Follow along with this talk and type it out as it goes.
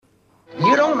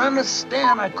don't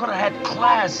understand. I could have had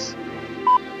class.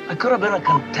 I could have been a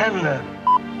contender.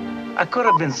 I could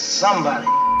have been somebody.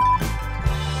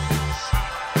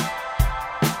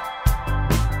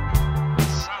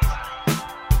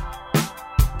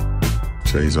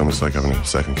 So he's almost like having a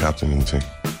second captain in the team.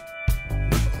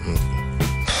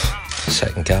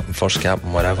 Second captain, first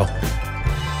captain, whatever.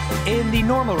 In the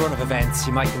normal run of events,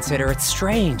 you might consider it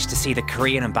strange to see the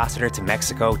Korean ambassador to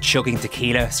Mexico chugging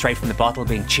tequila straight from the bottle,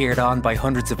 being cheered on by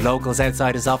hundreds of locals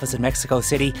outside his office in Mexico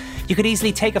City. You could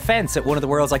easily take offence at one of the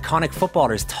world's iconic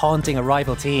footballers taunting a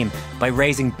rival team by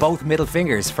raising both middle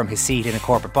fingers from his seat in a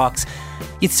corporate box.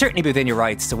 You'd certainly be within your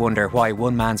rights to wonder why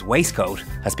one man's waistcoat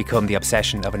has become the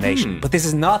obsession of a nation. But this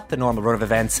is not the normal run of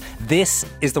events. This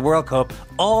is the World Cup.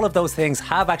 All of those things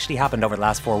have actually happened over the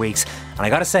last 4 weeks. And I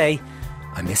gotta say,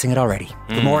 I'm missing it already.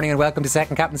 Good morning and welcome to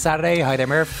Second Captain Saturday. Hi there,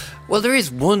 Murph. Well, there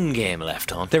is one game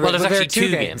left on. There's actually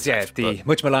two games yeah, left, the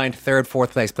much maligned third,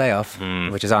 fourth place playoff,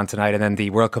 which is on tonight, and then the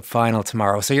World Cup final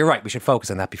tomorrow. So you're right, we should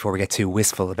focus on that before we get too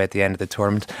wistful about the end of the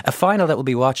tournament. A final that will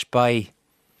be watched by,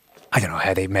 I don't know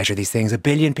how they measure these things, 1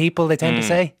 billion people, they tend to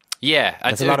say. Yeah.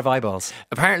 That's a lot of eyeballs.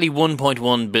 Apparently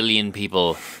 1.1 billion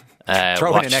people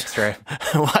throw in an extra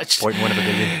watched 0.1 of a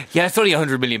billion. Yeah, it's only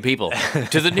 100 million people.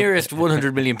 To the nearest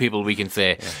 100 million people we can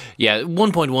say. Yeah,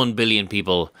 1.1 billion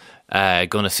people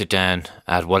going to sit down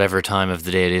at whatever time of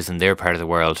the day it is in their part of the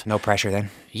world. No pressure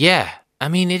then. Yeah. I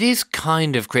mean, it is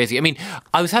kind of crazy. I mean,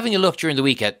 I was having a look during the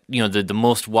week at, you know, the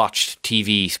most watched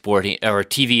TV sporting or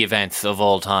TV events of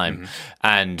all time.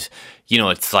 And, you know,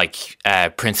 it's like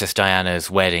Princess Diana's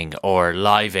wedding or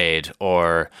Live Aid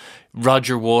or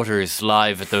Roger Waters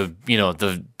live at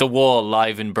the Wall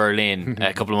live in Berlin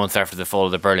a couple of months after the fall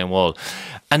of the Berlin Wall.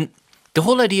 And the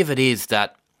whole idea of it is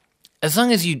that as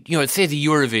long as you say the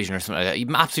Eurovision or something like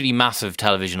that, absolutely massive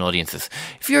television audiences.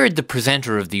 If you're the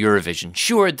presenter of the Eurovision,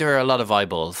 sure, there are a lot of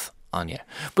eyeballs on you.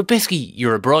 But basically,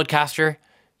 you're a broadcaster,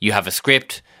 you have a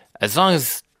script, as long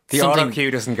as the auto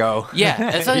cue doesn't go. Yeah,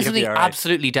 as long as something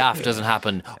absolutely daft doesn't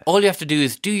happen, all you have to do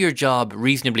is do your job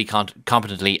reasonably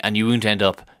competently and you won't end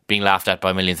up being laughed at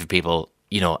by millions of people,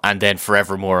 you know, and then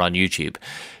forevermore on YouTube.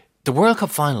 The World Cup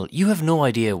final, you have no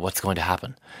idea what's going to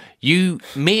happen. You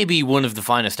may be one of the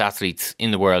finest athletes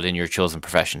in the world in your chosen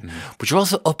profession, but you're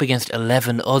also up against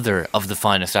 11 other of the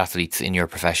finest athletes in your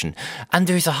profession. And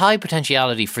there's a high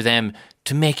potentiality for them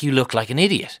to make you look like an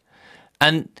idiot.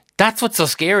 And that's what's so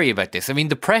scary about this. I mean,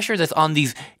 the pressure that's on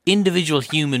these individual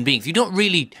human beings, you don't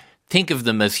really think of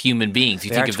them as human beings.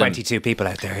 You there think are of 22 people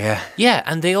out there, yeah. Yeah,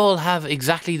 and they all have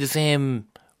exactly the same,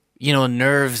 you know,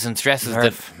 nerves and stresses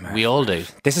that we all do.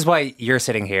 This is why you're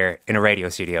sitting here in a radio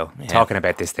studio talking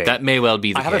about this thing. That may well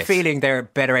be the case. I have a feeling they're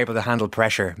better able to handle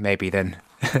pressure maybe than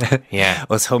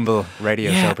us humble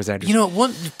radio show presenters. You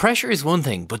know, pressure is one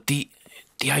thing, but the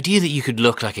idea that you could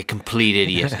look like a complete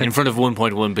idiot in front of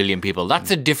 1.1 billion people,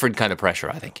 that's a different kind of pressure,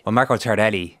 I think. Well, Marco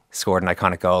Tardelli scored an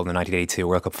iconic goal in the 1982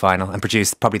 World Cup final and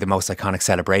produced probably the most iconic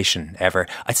celebration ever.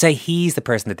 I'd say he's the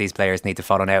person that these players need to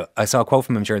follow now. I saw a quote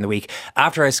from him during the week.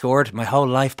 After I scored, my whole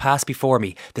life passed before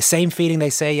me. The same feeling they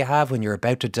say you have when you're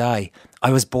about to die.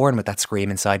 I was born with that scream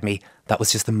inside me. That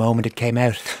was just the moment it came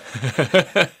out.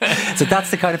 So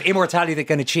that's the kind of immortality they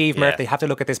can achieve, Murph. They have to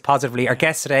look at this positively. Our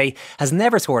guest today has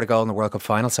never scored a goal in the World Cup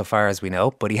final, so far as we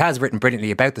know, but he has written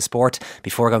brilliantly about the sport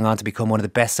before going on to become one of the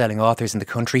best-selling authors in the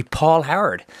country. Paul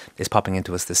Howard is popping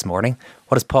into us this morning.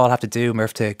 What does Paul have to do,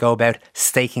 Murph, to go about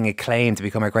staking a claim to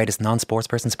become our greatest non-sports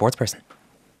person, sportsperson?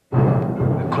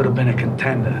 I could have been a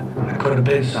contender. I could have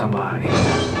been somebody.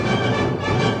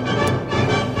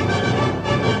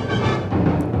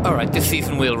 Alright, this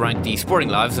season we'll rank the sporting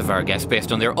lives of our guests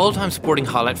based on their all-time sporting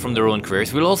highlight from their own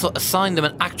careers. We'll also assign them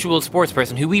an actual sports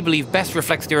person who we believe best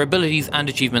reflects their abilities and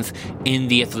achievements in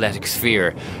the athletic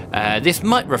sphere. This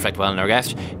might reflect well on our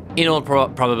guest. In all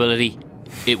probability,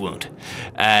 it won't.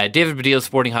 David Baddiel's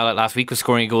sporting highlight last week was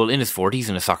scoring a goal in his 40s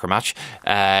in a soccer match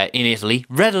in Italy,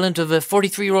 redolent of a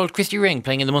 43-year-old Christy Ring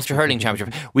playing in the Munster Hurling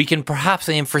Championship. We can perhaps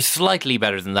aim for slightly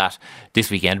better than that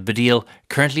this weekend. Baddiel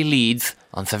currently leads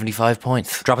on 75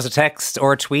 points. Drop us a text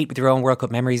or a tweet with your own World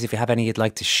Cup memories if you have any you'd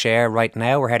like to share right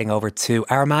now. We're heading over to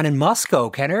our man in Moscow,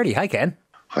 Ken Early. Hi, Ken.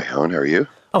 Hi, Owen. How are you?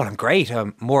 Oh, I'm great.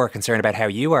 I'm more concerned about how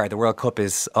you are. The World Cup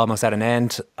is almost at an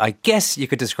end. I guess you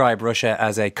could describe Russia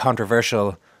as a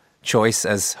controversial choice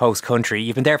as host country.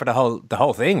 You've been there for the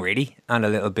whole thing, really, and a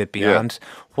little bit beyond. Yeah.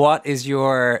 What is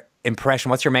your impression?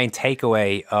 What's your main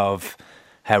takeaway of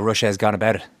how Russia has gone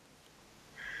about it?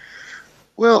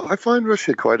 Well, I find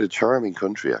Russia quite a charming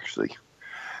country, actually.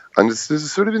 And there's a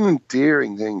sort of an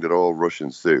endearing thing that all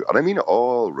Russians do. And I mean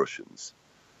all Russians.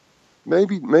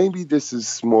 Maybe this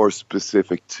is more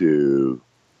specific to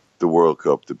the World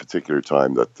Cup, the particular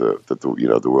time that the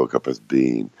the World Cup has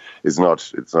been, it's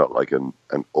not like an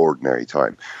ordinary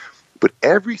time. But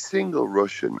every single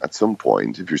Russian, at some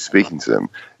point, if you're speaking to them,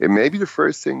 it may be the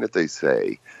first thing that they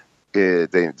say.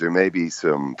 There may be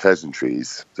some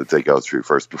pleasantries that they go through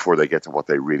first before they get to what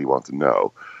they really want to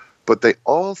know. But they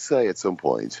all say at some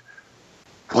point,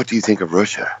 "What do you think of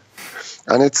Russia?"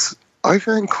 And I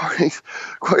find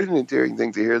quite an endearing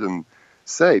thing to hear them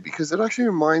say, because it actually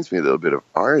reminds me a little bit of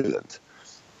Ireland.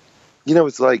 You know,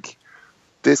 it's like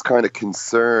this kind of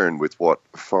concern with what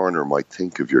a foreigner might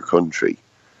think of your country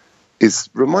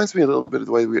reminds me a little bit of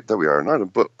the way that we are in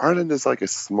Ireland. But Ireland is like a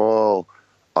small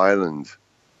island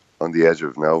on the edge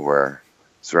of nowhere,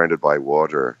 surrounded by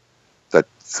water, that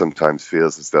sometimes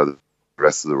feels as though the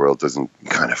rest of the world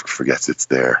kind of forgets it's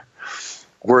there.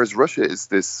 Whereas Russia is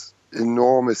this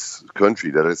enormous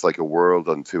country that is like a world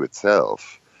unto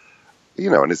itself, you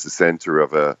know, and it's the center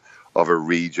of a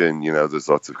region. You know, there's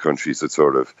lots of countries that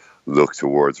sort of look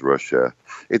towards Russia.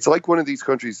 It's like one of these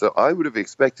countries that I would have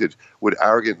expected would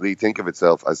arrogantly think of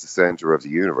itself as the center of the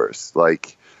universe,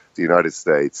 like the United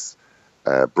States,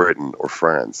 Britain, or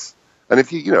France. And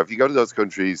if you go to those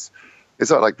countries,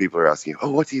 it's not like people are asking you,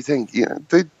 "Oh, what do you think?" You know,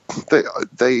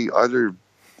 they either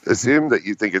assume that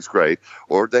you think it's great,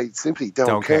 or they simply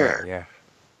don't care. Yeah,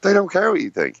 they don't care what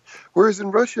you think. Whereas in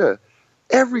Russia,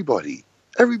 everybody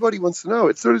wants to know.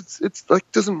 It's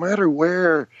like, doesn't matter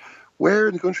where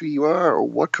in the country you are or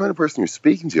what kind of person you're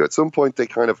speaking to. At some point, they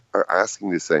kind of are asking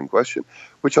the same question,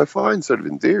 which I find sort of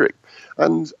endearing.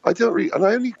 And I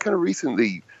only kind of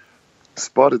recently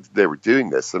spotted that they were doing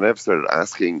this, and I've started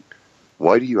asking,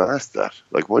 "Why do you ask that?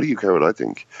 Like, why do you care what I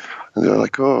think?" And they're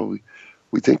like, "Oh,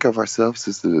 we think of ourselves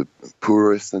as the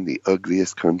poorest and the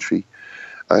ugliest country."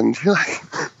 And you're like,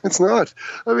 it's not.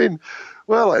 I mean,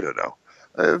 well, I don't know.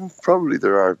 Probably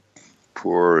there are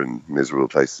poor and miserable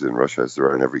places in Russia, as there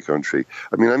are in every country.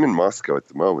 I mean, I'm in Moscow at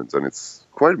the moment, and it's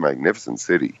quite a magnificent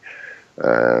city.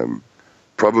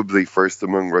 Probably first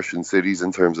among Russian cities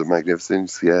in terms of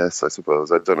magnificence. Yes, I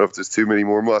suppose. I don't know if there's too many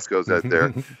more Moscows out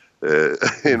there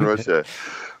in Russia.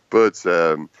 But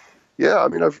yeah, I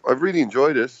mean, I've really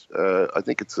enjoyed it. I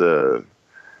think it's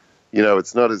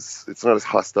it's not as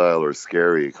hostile or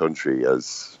scary a country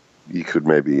as you could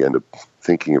maybe end up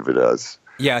thinking of it as.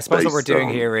 Yeah, I suppose what we're doing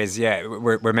here is,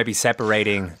 we're maybe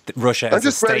separating Russia as a state. I'm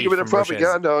just spreading a bit of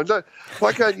propaganda.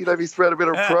 Why can't you let me spread a bit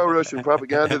of pro-Russian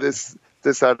propaganda this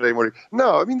Saturday morning?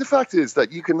 No, I mean, the fact is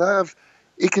that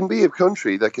it can be a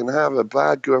country that can have a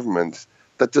bad government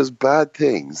that does bad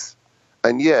things,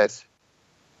 and yet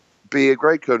be a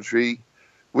great country,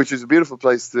 which is a beautiful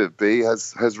place to be,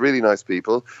 has really nice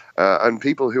people, and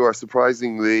people who are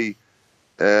surprisingly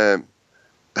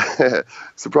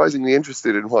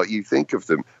interested in what you think of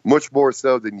them, much more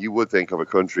so than you would think of a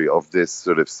country of this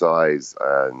sort of size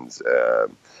and,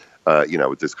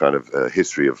 with this kind of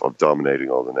history of dominating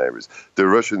all the neighbours. The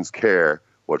Russians care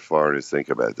what foreigners think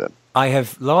about them. I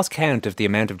have lost count of the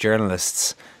amount of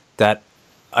journalists that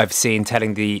I've seen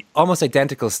telling the almost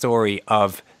identical story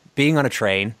of being on a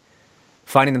train,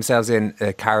 finding themselves in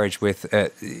a carriage with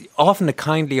often a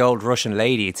kindly old Russian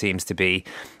lady, it seems to be,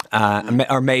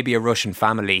 or maybe a Russian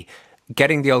family,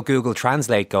 getting the old Google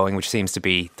Translate going, which seems to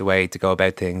be the way to go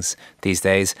about things these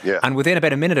days. Yeah. And within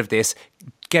about a minute of this,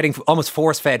 getting almost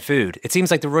force-fed food. It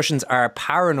seems like the Russians are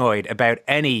paranoid about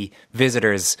any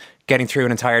visitors getting through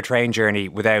an entire train journey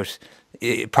without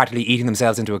practically eating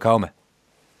themselves into a coma.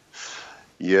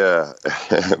 Yeah.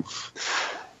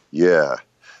 Yeah.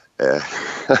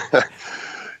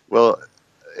 Well,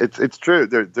 it's true.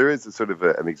 There is a sort of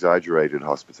an exaggerated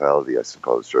hospitality, I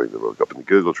suppose, during the World Cup, and the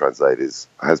Google Translate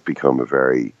has become a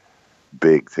very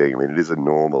big thing. I mean, it is a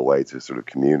normal way to sort of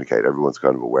communicate. Everyone's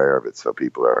kind of aware of it, so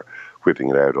people are whipping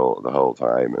it out the whole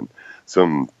time, and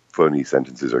some funny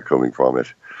sentences are coming from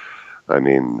it. I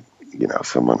mean, I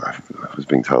was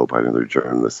being told by another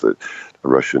journalist that a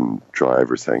Russian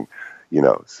driver saying,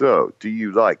 "So do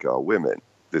you like our women?"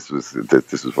 This was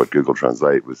what Google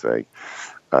Translate was saying.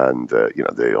 And,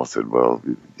 they all said, "Well,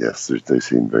 yes, they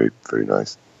seem very, very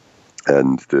nice."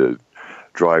 And the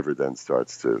driver then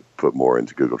starts to put more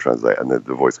into Google Translate, and then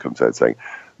the voice comes out saying,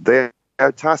 "They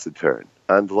are taciturn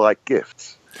and like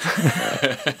gifts.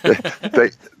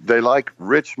 They like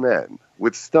rich men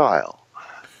with style."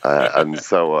 And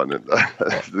so on. And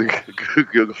the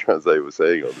Google Translate was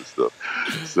saying all this stuff.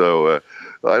 So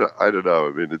I don't know.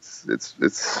 I mean, it's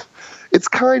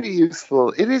kind of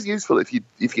useful. It is useful if you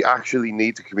actually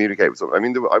need to communicate with someone. I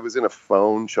mean, I was in a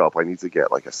phone shop. I need to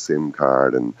get like a SIM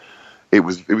card, and it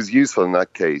was useful in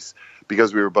that case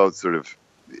because we both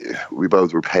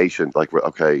were patient. Like,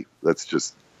 okay, let's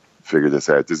just figure this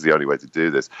out. This is the only way to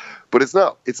do this. But it's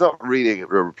not really a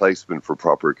replacement for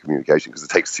proper communication because it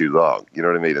takes too long. You know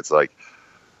what I mean? It's like,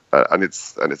 and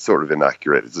it's sort of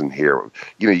inaccurate. It doesn't hear.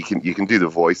 You know, you can do the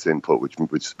voice input,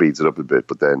 which speeds it up a bit,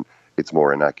 but then it's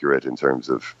more inaccurate in terms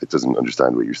of it doesn't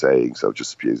understand what you're saying, so it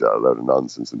just spews out a load of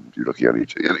nonsense, and you're looking at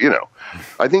each. You know,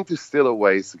 I think there's still a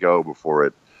ways to go before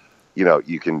it. You know,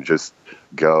 you can just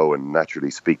go and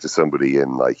naturally speak to somebody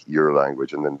in like your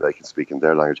language, and then they can speak in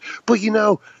their language. But you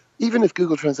know, even if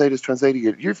Google Translate is translating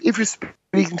it, if you're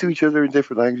speaking to each other in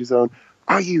different languages,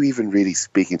 are you even really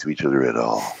speaking to each other at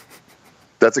all?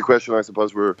 That's a question I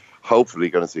suppose we're hopefully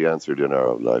going to see answered in our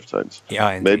own lifetimes.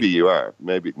 Yeah, indeed. Maybe you are.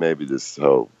 Maybe this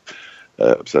whole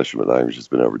obsession with language has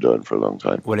been overdone for a long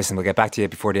time. Well, listen, we'll get back to you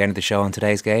before the end of the show on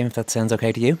today's game, if that sounds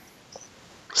okay to you.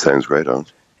 Sounds great, Owen.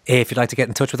 If you'd like to get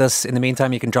in touch with us in the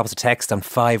meantime, you can drop us a text on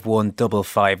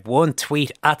 51551,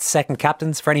 tweet at Second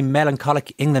Captains. For any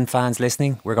melancholic England fans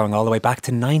listening, we're going all the way back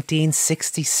to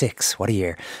 1966. What a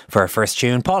year. For our first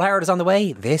tune, Paul Howard is on the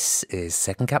way. This is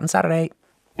Second Captain Saturday.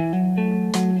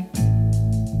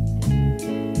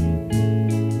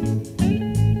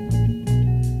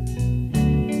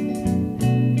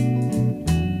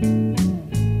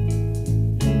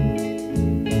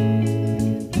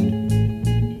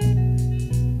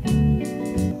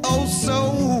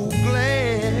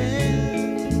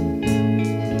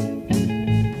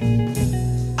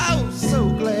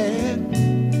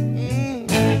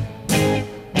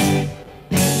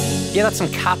 Yeah, that's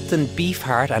some Captain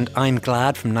Beefheart and I'm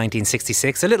Glad from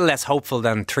 1966. A little less hopeful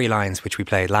than Three Lines, which we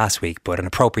played last week, but an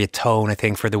appropriate tone, I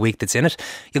think, for the week that's in it.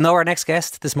 You'll know our next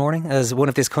guest this morning as one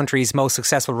of this country's most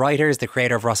successful writers, the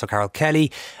creator of Russell Carroll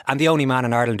Kelly, and the only man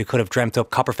in Ireland who could have dreamt up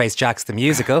Copperface Jacks the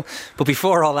musical. But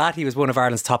before all that, he was one of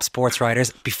Ireland's top sports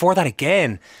writers. Before that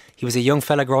again, he was a young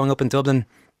fella growing up in Dublin,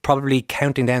 probably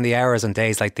counting down the hours on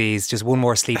days like these. Just one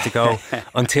more sleep to go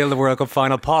until the World Cup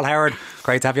final. Paul Howard,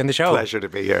 great to have you on the show. Pleasure to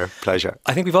be here. Pleasure.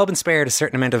 I think we've all been spared a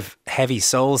certain amount of heavy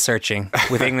soul searching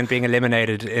with England being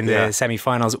eliminated in the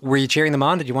semi-finals. Were you cheering them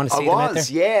on? Did you want to see them out there?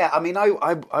 Yeah. I mean,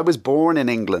 I was born in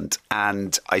England,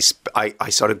 and I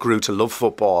sort of grew to love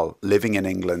football living in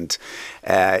England.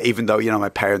 Even though, you know, my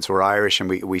parents were Irish and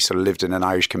we sort of lived in an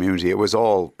Irish community, it was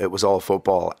all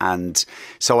football. And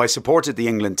so I supported the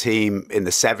England team in the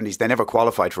 70s. They never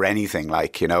qualified for anything,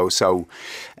 like, you know. So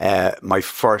my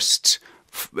first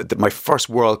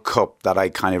World Cup that I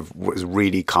kind of was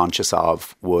really conscious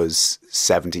of was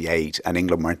 78, and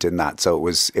England weren't in that. So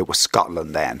it was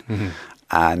Scotland then. Mm-hmm.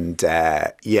 And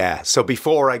so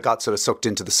before I got sort of sucked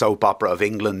into the soap opera of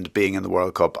England being in the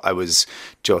World Cup, I was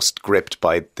just gripped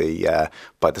by the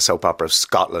soap opera of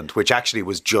Scotland, which actually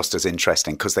was just as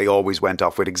interesting because they always went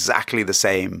off with exactly the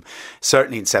same,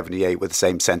 certainly in 78, with the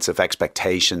same sense of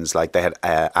expectations. Like they had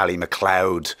Ali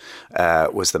MacLeod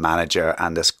was the manager,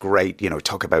 and this great, you know,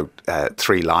 talk about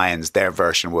Three Lions. Their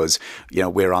version was, you know,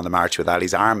 we're on the march with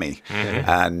Ali's army,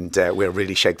 and we'll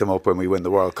really shake them up when we win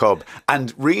the World Cup.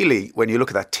 And really, when you look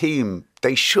at that team,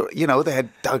 they should, you know, they had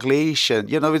Dalglish, and,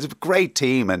 you know, it was a great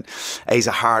team, and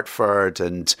Asa Hartford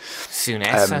and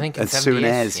Souness, I think, and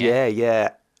Souness, yeah.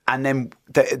 And then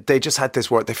they just had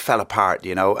this work. They fell apart,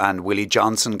 you know. And Willie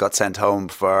Johnson got sent home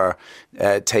for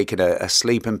taking a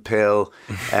sleeping pill.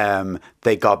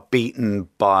 They got beaten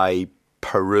by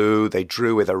Peru, they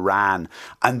drew with Iran,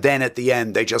 and then at the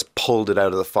end they just pulled it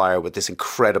out of the fire with this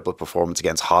incredible performance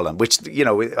against Holland, which, you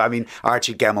know, I mean,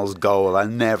 Archie Gemmel's goal, I'll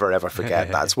never ever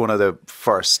forget. That's one of the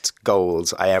first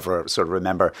goals I ever sort of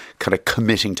remember kind of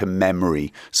committing to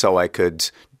memory so I could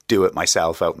do it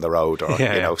myself out on the road, or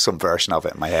you know, some version of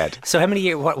it in my head. So how many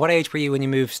years, what age were you when you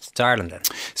moved to Ireland then?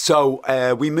 So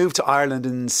we moved to Ireland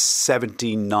in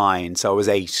 79, so I was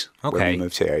 8 when we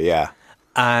moved here, yeah.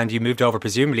 And you moved over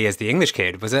presumably as the English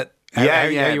kid, was it?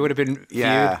 Yeah. You would have been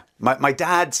viewed. My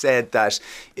dad said that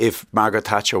if Margaret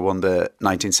Thatcher won the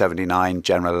 1979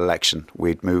 general election,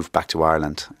 we'd move back to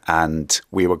Ireland, and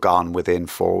we were gone within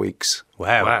 4 weeks.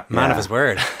 Wow. Man of his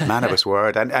word. Man of his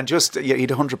word. And just, he had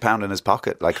 £100 in his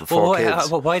pocket, like for four kids.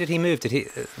 Why did he move?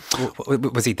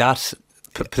 Was he that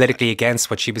politically against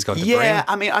what she was going to bring? Yeah,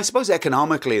 I mean, I suppose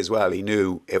economically as well. He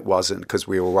knew it wasn't, because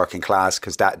we were working class,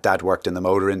 because Dad worked in the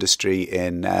motor industry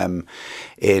in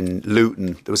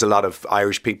Luton. There was a lot of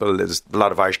Irish people, there's a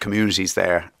lot of Irish communities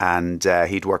there, and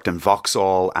he'd worked in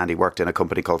Vauxhall, and he worked in a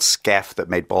company called Skeff that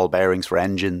made ball bearings for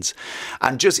engines.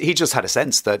 And he just had a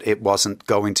sense that it wasn't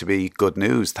going to be good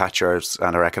news. Thatcher's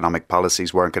and her economic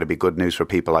policies weren't going to be good news for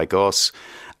people like us.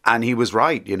 And he was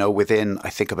right, you know, within, I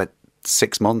think, about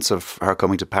 6 months of her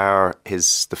coming to power,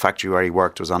 the factory where he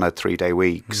worked was on a 3-day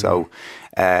week. Mm-hmm. So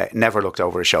never looked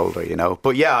over his shoulder, you know.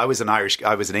 But yeah, I was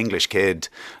an English kid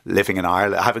living in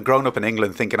Ireland. Having grown up in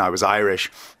England thinking I was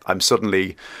Irish, I'm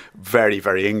suddenly very,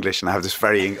 very English, and I have this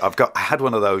I had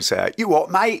one of those, you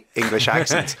what, mate, English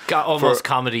accents. Got almost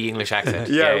comedy English accent.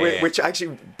 Which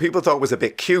actually people thought was a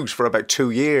bit cute for about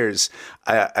 2 years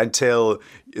until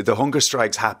the hunger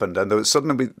strikes happened, and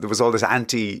suddenly there was all this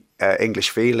anti-English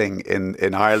feeling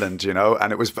in Ireland, you know,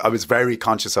 and I was very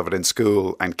conscious of it in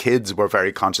school, and kids were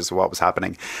very conscious of what was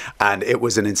happening, and it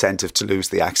was an incentive to lose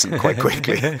the accent quite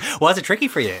quickly. Was it tricky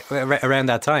for you around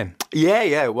that time? Yeah,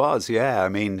 it was. Yeah, I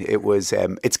mean, it was.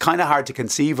 It's kind of hard to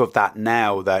conceive of that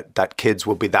now, that kids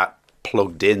will be that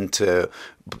plugged into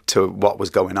what was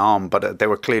going on, but they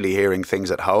were clearly hearing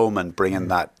things at home and bringing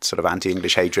that sort of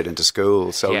anti-English hatred into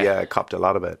school. So I copped a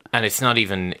lot of it. And it's not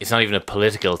even a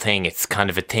political thing. It's kind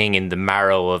of a thing in the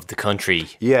marrow of the country.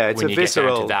 Yeah, it's a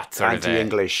visceral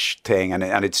anti-English thing,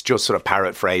 and it's just sort of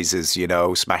parrot phrases, you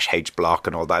know, smash H block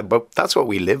and all that. But that's what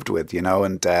we lived with, you know,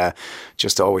 and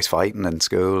just always fighting in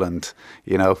school, and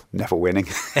you know, never winning.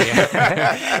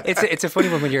 It's a funny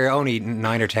one when you're only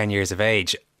 9 or 10 years of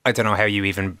age. I don't know how you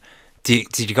even...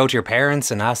 Did you go to your parents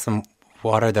and ask them,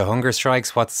 what are the hunger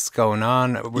strikes? What's going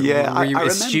on? Were you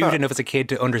astute enough as a kid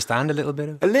to understand a little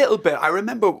bit? A little bit. I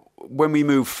remember when we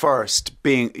moved first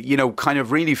being, you know, kind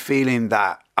of really feeling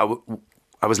that I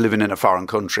was living in a foreign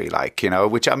country, like, you know,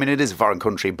 which, I mean, it is a foreign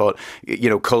country, but, you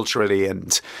know, culturally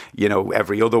and, you know,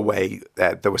 every other way,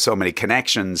 there were so many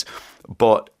connections.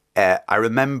 But I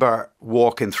remember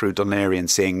walking through Dunleary and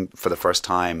seeing for the first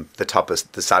time the top of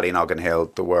the Sallinoggin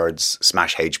Hill, the words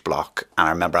smash H block. And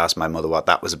I remember asking my mother what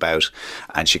that was about.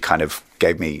 And she kind of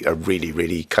gave me a really,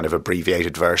 really kind of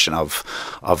abbreviated version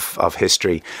of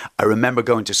history. I remember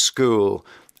going to school,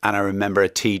 and I remember a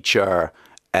teacher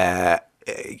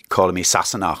calling me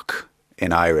Sassenach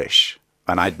in Irish.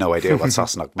 And I had no idea what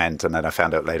Sassenach meant. And then I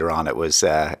found out later on it was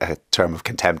a term of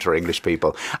contempt for English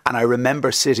people. And I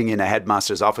remember sitting in a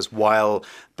headmaster's office while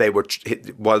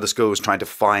the school was trying to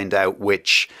find out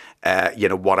which, you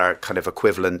know, what our kind of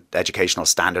equivalent educational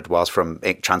standard was from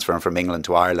transferring from England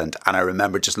to Ireland. And I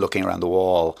remember just looking around the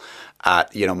wall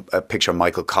at, you know, a picture of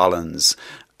Michael Collins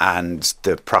and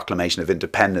the Proclamation of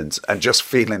Independence, and just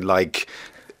feeling like,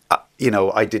 you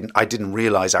know, I didn't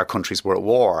realize our countries were at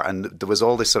war, and there was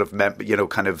all this sort of, you know,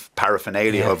 kind of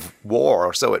paraphernalia of war,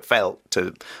 or so it felt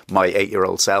to my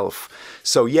 8-year-old self.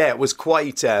 So yeah, it was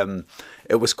quite a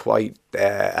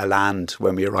land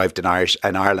when we arrived in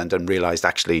Ireland and realized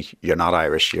actually you're not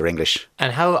Irish, you're English.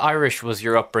 And how Irish was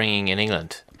your upbringing in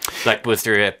England? Like, was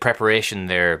there a preparation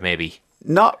there, maybe?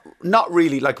 Not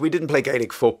really. Like, we didn't play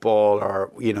Gaelic football,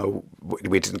 or, you know,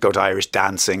 we didn't go to Irish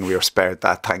dancing. We were spared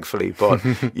that, thankfully. But,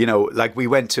 you know, like, we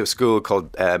went to a school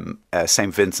called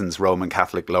St. Vincent's Roman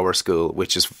Catholic Lower School,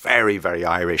 which is very, very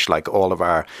Irish. Like, all of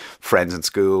our friends in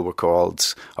school were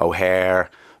called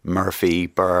O'Hare, Murphy,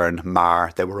 Byrne,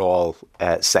 Marr. They were all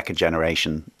second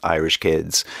generation Irish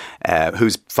kids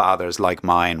whose fathers, like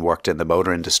mine, worked in the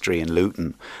motor industry in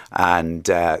Luton. And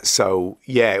so,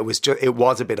 yeah, it was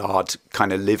a bit odd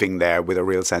kind of living there with a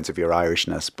real sense of your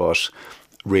Irishness, but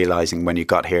realising when you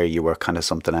got here you were kind of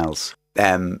something else.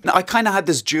 I kind of had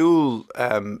this dual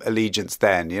allegiance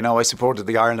then, you know. I supported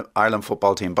the Ireland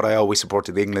football team, but I always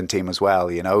supported the England team as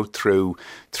well, you know, through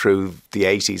the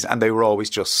 80s, and they were always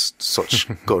just such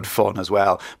good fun as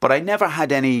well. But I never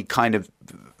had any kind of,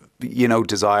 you know,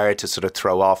 desire to sort of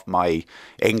throw off my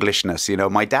Englishness. You know,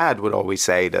 my dad would always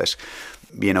say that,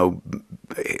 you know,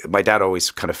 my dad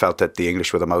always kind of felt that the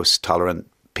English were the most tolerant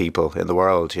people in the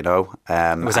world, you know.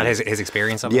 Was that his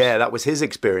experience of it? Yeah, that was his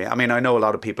experience. I mean, I know a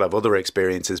lot of people have other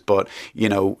experiences, but, you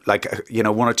know, like, you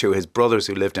know, one or two of his brothers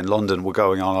who lived in London were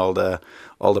going on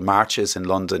all the marches in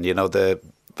London, you know,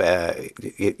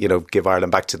 you know, Give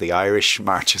Ireland Back to the Irish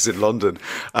marches in London,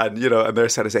 and, you know, and they're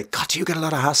sort of saying, God, do you get a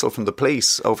lot of hassle from the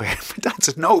police over here? My dad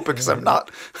said, no, because I'm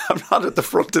not at the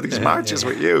front of these marches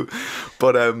with you.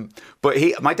 But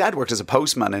my dad worked as a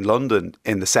postman in London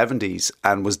in the 70s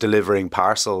and was delivering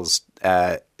parcels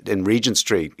in Regent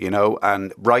Street, you know,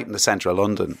 and right in the centre of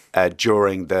London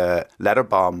during the letter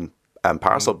bomb and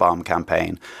parcel bomb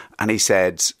campaign. And he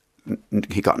said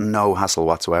he got no hassle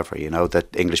whatsoever, you know, that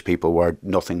English people were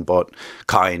nothing but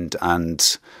kind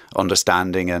and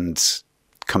understanding and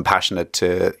compassionate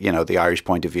to, you know, the Irish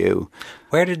point of view.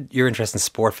 Where did your interest in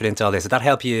sport fit into all this? Did that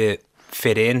help you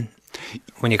fit in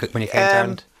when you came to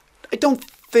Ireland? I don't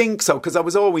think so, because I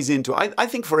was always into it. I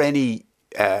think for any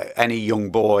young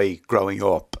boy growing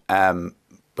up,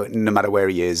 but no matter where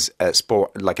he is,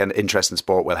 sport, like an interest in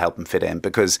sport, will help him fit in,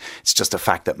 because it's just a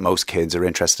fact that most kids are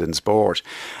interested in sport.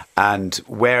 And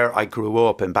where I grew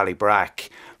up in Ballybrack,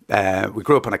 we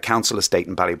grew up on a council estate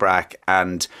in Ballybrack,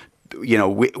 and you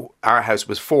know, our house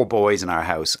was 4 boys in our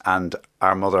house, and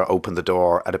our mother opened the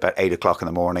door at about 8 o'clock in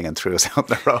the morning and threw us out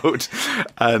the road,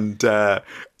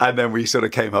 and then we sort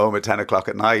of came home at 10 o'clock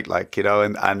at night, like, you know,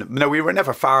 and no, we were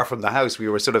never far from the house. We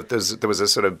were sort of there was a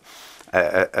sort of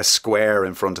a square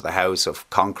in front of the house of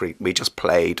concrete. We just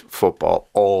played football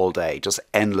all day, just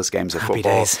endless games of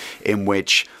football days. in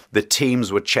which the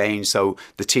teams would change. So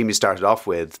the team you started off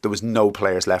with, there was no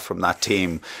players left from that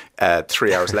team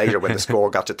 3 hours later when the score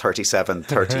got to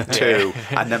 37-32.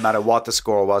 And no matter what the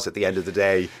score was at the end of the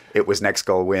day, it was next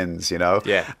goal wins, you know?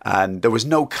 Yeah. And there was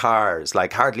no cars,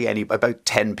 like hardly any, about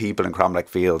 10 people in Cromlech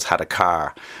Fields had a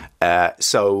car.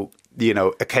 So, you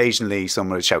know, occasionally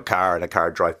someone would shout car and a car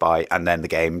would drive by, and then the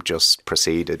game just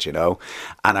proceeded, you know?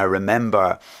 And I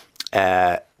remember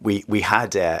we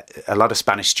had a lot of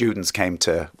Spanish students came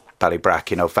to Ballybrack,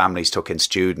 you know, families took in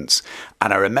students.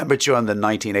 And I remember during the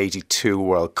 1982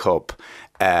 World Cup,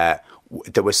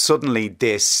 there was suddenly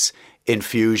this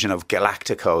infusion of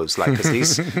Galacticos, like, because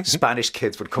these Spanish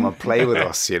kids would come and play with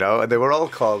us, you know, and they were all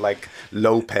called like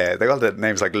Lopez. They all had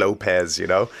names like Lopez, you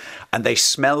know, and they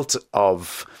smelt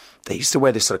of. They used to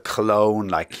wear this sort of cologne,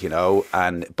 like, you know,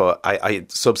 but I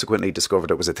subsequently discovered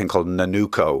it was a thing called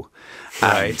Nanuco.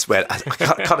 And when I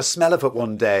caught a smell of it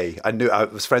one day. I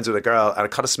was friends with a girl, and I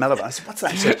caught a smell of it. I said, "What's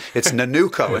that?" She said, "It's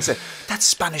Nanuco." I said, "That's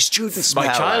Spanish student smell."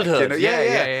 My childhood. You know?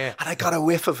 Yeah. And I got a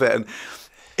whiff of it, and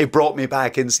it brought me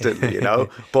back instantly, you know.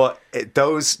 But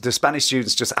the Spanish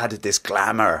students just added this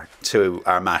glamour to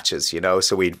our matches, you know.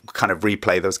 So we'd kind of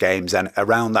replay those games, and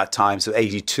around that time, so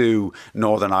 82,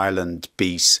 Northern Ireland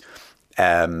beat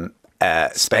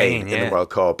Spain in the World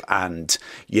Cup, and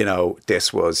you know,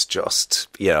 this was just,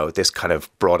 you know, this kind of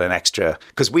brought an extra,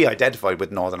 because we identified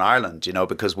with Northern Ireland, you know,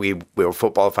 because we were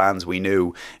football fans. We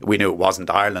knew it wasn't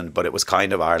Ireland, but it was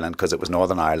kind of Ireland because it was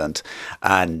Northern Ireland,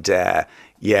 and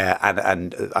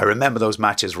and I remember those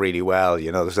matches really well.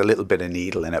 You know, there's a little bit of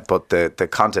needle in it, but the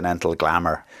continental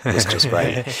glamour was just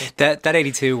great. That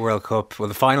 82 World Cup, well,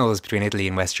 the final was between Italy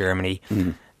and West Germany.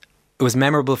 It was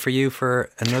memorable for you for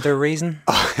another reason,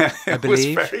 I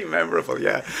believe. It was very memorable,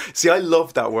 yeah. See, I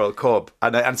loved that World Cup.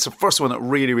 And it's the first one that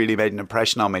really, really made an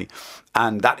impression on me.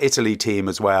 And that Italy team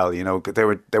as well, you know, they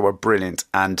were brilliant.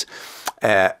 And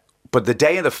but the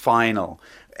day of the final,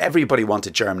 everybody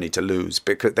wanted Germany to lose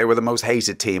because they were the most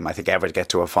hated team, I think, ever to get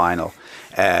to a final,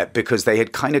 because they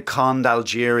had kind of conned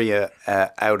Algeria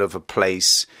out of a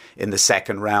place in the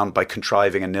second round by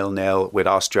contriving a 0-0 with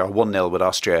Austria, 1-0 with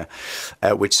Austria,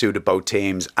 which suited both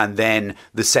teams. And then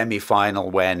the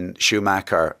semi-final when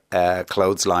Schumacher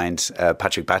clotheslined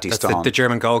Patrick Battiston. That's the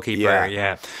German goalkeeper,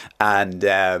 yeah.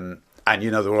 And,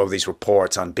 you know, there were all these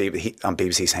reports on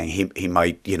BBC saying he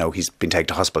might, you know, he's been taken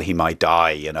to hospital, he might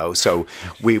die, you know. So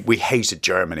we hated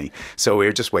Germany. So we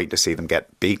were just waiting to see them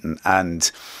get beaten. And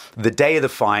the day of the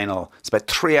final, it's about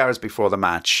 3 hours before the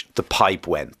match, the pipe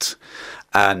went.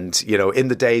 And, you know, in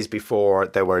the days before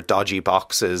there were dodgy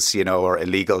boxes, you know, or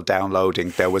illegal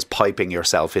downloading, there was piping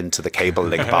yourself into the cable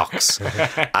link box.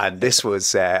 And this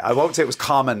was, I won't say it was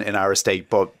common in our estate,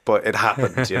 but it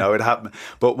happened, you know, it happened.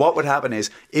 But what would happen is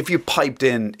if you piped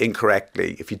in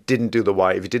incorrectly, if you didn't do the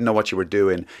wire, if you didn't know what you were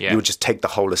doing, you would just take the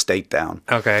whole estate down.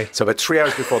 Okay. So about 3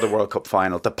 hours before the World Cup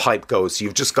final, the pipe goes. So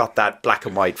you've just got that black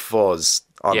and white fuzz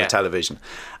on the television.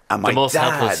 And the most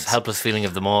helpless feeling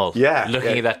of them all. Yeah.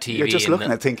 Looking at that TV. You're just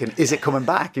looking at thinking, is it coming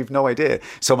back? You've no idea.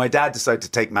 So my dad decided to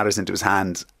take matters into his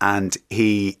hands, and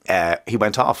he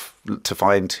went off to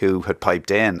find who had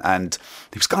piped in, and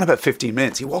he was gone about 15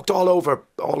 minutes. He walked all over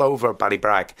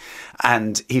Ballybrack,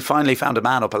 and he finally found a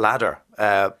man up a ladder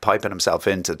piping himself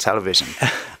into television.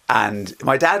 And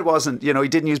my dad wasn't, you know, he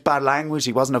didn't use bad language.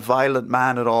 He wasn't a violent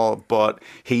man at all, but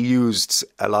he used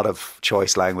a lot of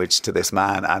choice language to this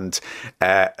man, and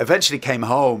eventually came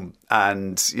home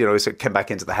and, you know, so came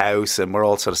back into the house, and we're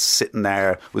all sort of sitting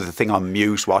there with the thing on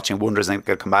mute, watching, wondering if he's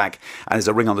going to come back. And there's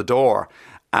a ring on the door.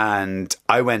 And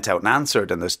I went out and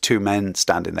answered, and there's 2 men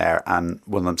standing there, and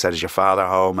one of them said, "Is your father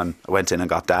home?" And I went in and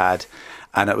got Dad.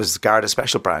 And it was Garda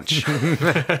Special Branch.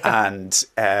 And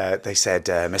they said,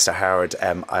 "Mr. Howard,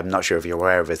 I'm not sure if you're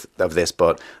aware of this,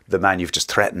 but the man you've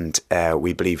just threatened,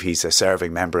 we believe he's a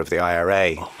serving member of the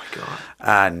IRA." Oh, my God.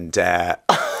 And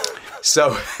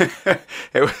so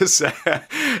it was,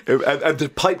 and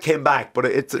the pipe came back, but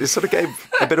it sort of gave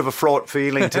a bit of a fraught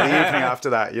feeling to the evening after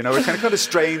that. You know, it kind of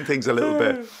strained things a little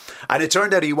bit. And it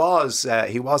turned out he was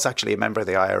actually a member of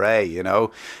the IRA, you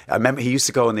know. I remember he used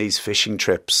to go on these fishing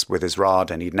trips with his rod,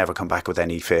 and he'd never come back with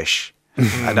any fish.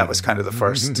 And that was kind of the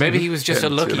first. Maybe he was just a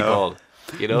lucky ball.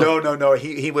 You know? No.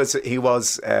 He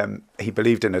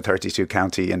believed in a 32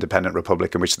 county independent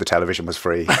republic in which the television was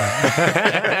free.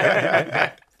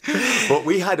 But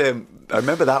we had I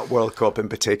remember that World Cup in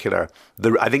particular.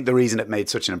 I think the reason it made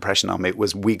such an impression on me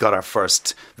was we got our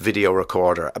first video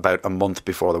recorder about a month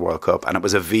before the World Cup, and it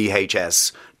was a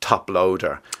VHS top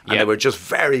loader. And they were just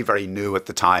very, very new at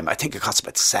the time. I think it cost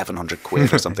about 700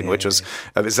 quid or something, which was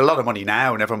it was a lot of money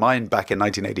now, never mind back in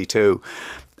 1982.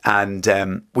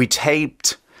 And we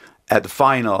taped the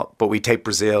final, but we taped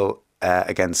Brazil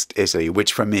against Italy,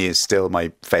 which for me is still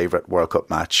my favourite World Cup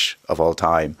match of all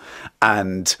time.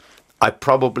 And I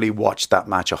probably watched that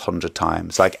match 100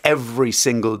 times. Like every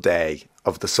single day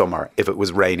of the summer, if it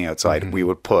was raining outside, we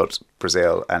would put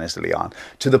Brazil and Italy on,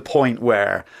 to the point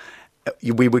where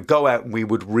we would go out and we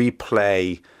would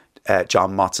replay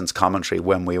John Motson's commentary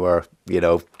when we were,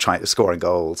 scoring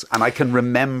goals. And I can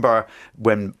remember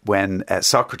when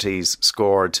Socrates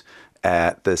scored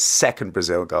the second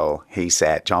Brazil goal,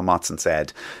 John Motson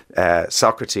said,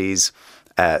 Socrates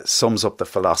sums up the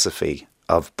philosophy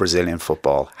of Brazilian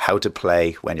football, how to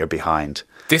play when you're behind.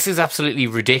 This is absolutely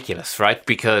ridiculous, right?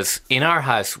 Because in our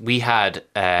house, we had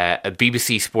a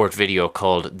BBC Sport video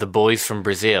called The Boys from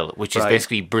Brazil, which is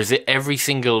basically every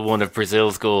single one of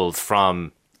Brazil's goals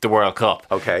from the World Cup.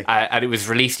 Okay. And it was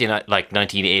released in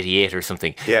 1988 or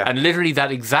something. Yeah. And literally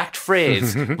that exact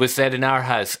phrase was said in our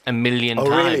house a million times.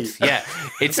 Really? Yeah.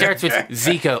 It starts with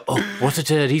Zico. Oh, what's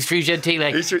it? He's three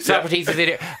gentile. Socrates is in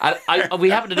here. And we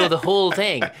happen to know the whole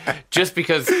thing just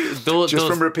because those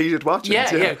from repeated watching.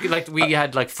 Yeah. Like we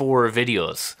had 4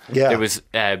 videos. Yeah. There was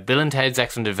Bill and Ted's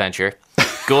Excellent Adventure,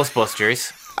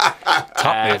 Ghostbusters.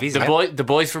 Top movies. The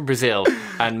Boys from Brazil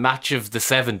and Match of the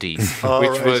 70s,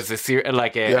 which was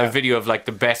a video of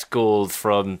the best goals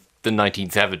from the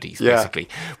 1970s, basically.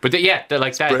 But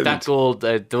that goal,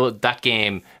 that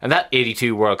game, and that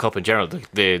 82 World Cup in general,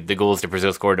 the goals that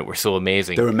Brazil scored in it were so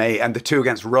amazing. They were amazing, and the 2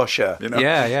 against Russia.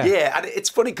 Yeah. And it's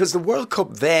funny because the World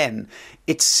Cup then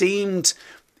it seemed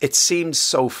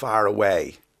so far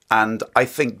away, and I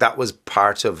think that was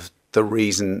part of the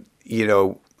reason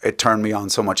it turned me on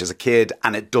so much as a kid,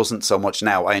 and it doesn't so much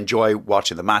now. I enjoy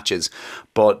watching the matches,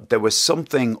 but there was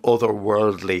something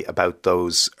otherworldly about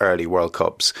those early World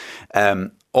Cups.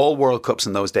 All World Cups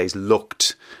in those days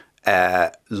looked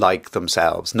like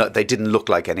themselves. No, they didn't look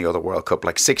like any other World Cup.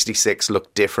 Like 66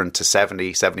 looked different to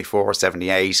 70, 74,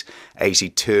 78,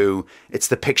 82. It's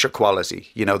the picture quality,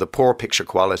 the poor picture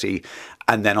quality,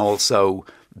 and then also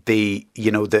the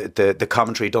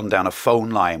commentary done down a phone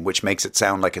line, which makes it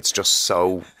sound like it's just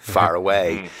so far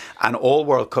away. And all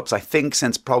World Cups, I think,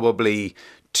 since probably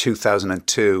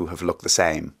 2002 have looked the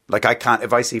same. Like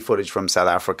if I see footage from South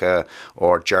Africa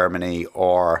or Germany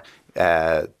or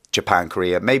Japan,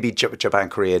 Korea, maybe Japan,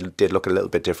 Korea did look a little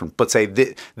bit different, but say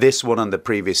this one and the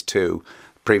previous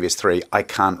 3, I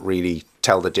can't really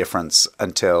tell the difference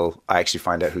until I actually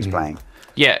find out who's playing.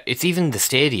 Yeah, it's even the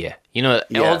stadia.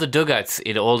 All the dugouts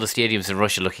in all the stadiums in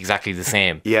Russia look exactly the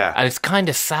same. Yeah. And it's kind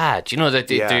of sad.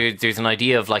 That there's an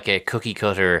idea of a cookie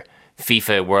cutter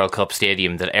FIFA World Cup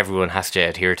stadium that everyone has to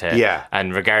adhere to. Yeah.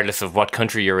 And regardless of what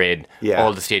country you're in,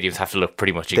 all the stadiums have to look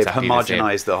pretty much exactly the same. They've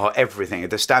homogenized everything.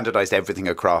 They've standardized everything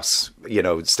across,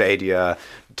 stadia,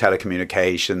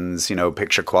 telecommunications,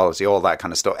 picture quality, all that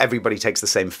kind of stuff. Everybody takes the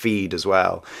same feed as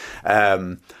well.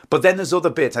 But then there's other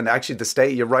bits, and actually the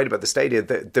stadia, you're right about the stadia.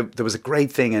 There was a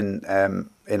great thing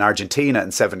in Argentina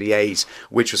in 78,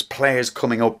 which was players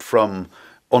coming up from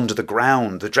under the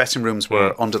ground. The dressing rooms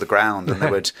were under the ground, and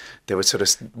they would sort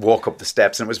of walk up the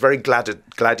steps, and it was very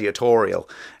gladiatorial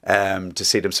to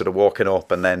see them sort of walking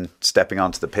up and then stepping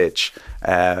onto the pitch.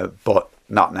 But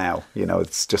not now.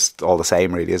 It's just all the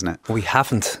same, really, isn't it? We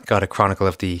haven't got a chronicle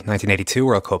of the 1982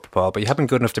 World Cup, Paul, but you haven't been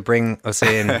good enough to bring us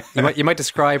in. You might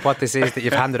describe what this is that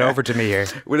you've handed over to me here.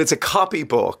 Well, it's a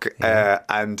copybook,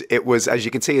 and it was, as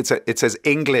you can see, it says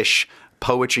English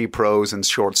poetry, prose, and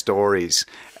short stories,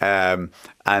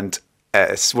 and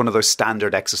it's one of those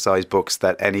standard exercise books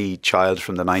that any child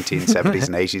from the 1970s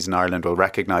and 80s in Ireland will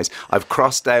recognise. I've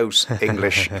crossed out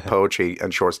English poetry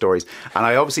and short stories, and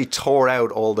I obviously tore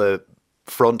out all the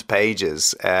front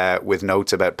pages with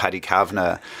notes about Paddy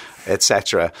Kavanagh,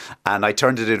 etc. And I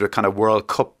turned it into a kind of World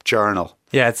Cup journal.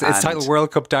 Yeah, it's titled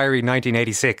World Cup Diary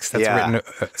 1986. That's written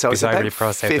so it's about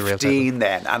across 15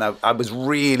 then, and I was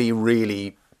really,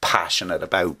 really passionate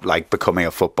about becoming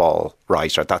a football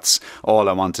writer. That's all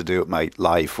I wanted to do with my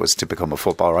life, was to become a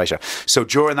football writer. So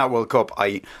during that World Cup,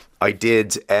 I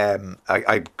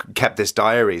kept this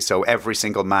diary. So every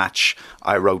single match,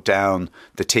 I wrote down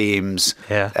the teams,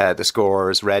 the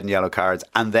scores, red and yellow cards,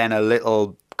 and then a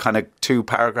little kind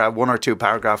of one or two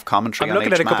paragraph commentary. I'm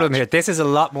looking at a couple of them here. This is a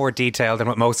lot more detailed than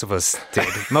what most of us did.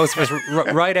 Most of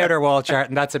us write out our wall chart,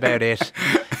 and that's about it.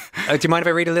 Do you mind if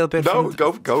I read a little bit? No,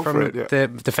 from, go from for it. Yeah.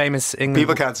 The famous England.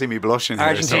 People can't see me blushing.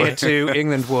 Argentina 2,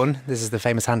 England 1. This is the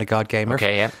famous Hand of God gamer.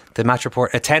 Okay, yeah. The match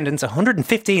report attendance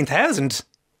 115,000.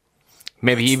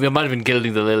 Maybe you might have been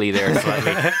gilding the lily there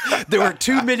slightly. There were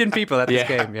 2 million people at this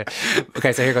game. Yeah.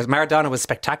 Okay, so here goes. Maradona was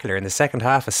spectacular. In the second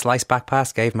half, a slice back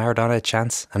pass gave Maradona a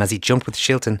chance. And as he jumped with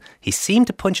Shilton, he seemed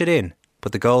to punch it in.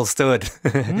 But the goal stood.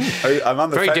 I'm on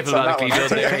the Very fence diplomatically on done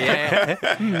there.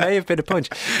 Yeah. May have been a punch.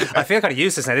 I feel kind of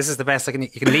useless now. This is the best. You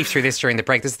can leaf through this during the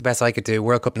break. This is the best I could do.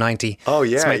 World Cup 90. Oh,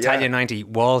 yeah. It's my Italian 90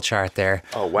 wall chart there.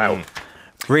 Oh, wow.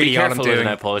 Really, Be all I'm careful doing. with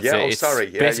that, Paul. It's, Yeah, it's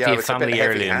sorry. Yeah, basically a it's a bit family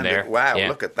heirloom heavy-handed. there. Wow, Yeah.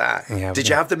 look at that. Yeah, Did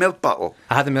yeah. you have the milk bottle?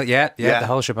 I had the milk. Yeah, Yeah. the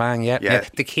whole shebang. Yeah. Yeah.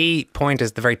 The key point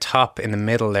is the very top in the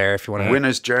middle there. If you want to.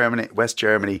 Winners Germany, West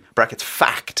Germany, brackets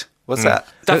fact. What's that?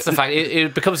 That's the fact.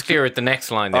 It becomes clear at the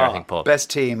next line there, I think, Paul. Best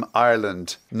team,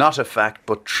 Ireland. Not a fact,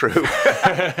 but true. All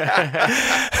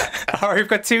right, we've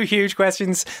got 2 huge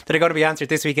questions that are going to be answered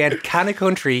this weekend. Can a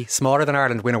country smaller than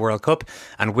Ireland win a World Cup?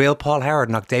 And will Paul Howard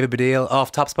knock David Baddiel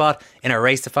off top spot in our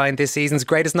race to find this season's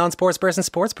greatest non-sports person,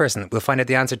 sports person? We'll find out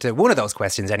the answer to one of those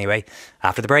questions anyway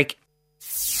after the break.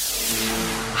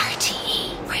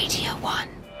 RTE Radio 1.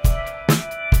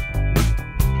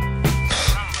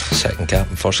 Second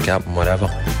captain, first captain, whatever.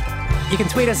 You can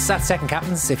tweet us at Second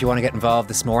Captains if you want to get involved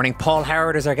this morning. Paul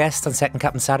Howard is our guest on Second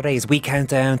Captain Saturday as we count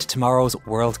down to tomorrow's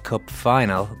World Cup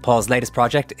final. Paul's latest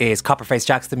project is Copperface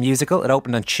Jacks the Musical. It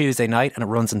opened on Tuesday night and it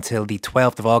runs until the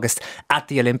 12th of August at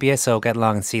the Olympia, so get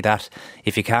along and see that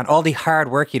if you can. All the hard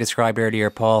work you described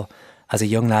earlier, Paul, as a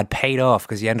young lad paid off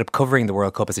because you ended up covering the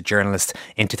World Cup as a journalist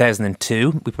in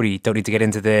 2002. We probably don't need to get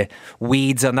into the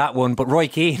weeds on that one, but Roy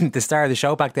Keane, the star of the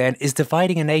show back then, is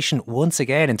dividing a nation once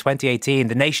again in 2018.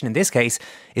 The nation in this case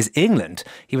is England.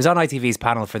 He was on ITV's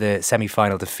panel for the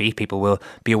semi-final defeat. People will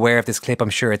be aware of this clip, I'm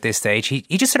sure, at this stage. He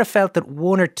just sort of felt that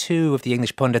one or two of the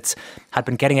English pundits had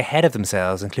been getting ahead of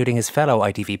themselves, including his fellow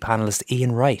ITV panellist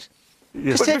Ian Wright.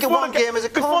 Just take it one game as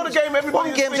it comes. Before the game,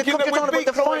 everybody one game as it comes. You're talking about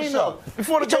the final.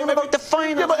 Before the You're talking about the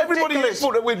final. Yeah, but everybody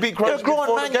thought that we'd beat Croatia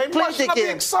before the game. Why should I be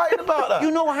excited about that?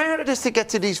 You know how hard it is to get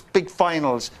to these big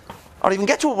finals, or even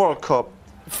get to a World Cup.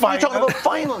 You're talking about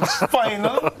finals.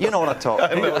 Final. You know what I'm talking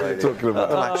about. I know what you're talking about.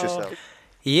 Relax yourself.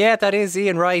 Yeah, that is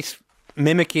Ian Wright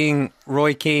mimicking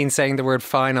Roy Keane saying the word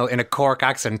final in a Cork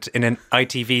accent in an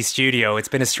ITV studio. It's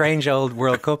been a strange old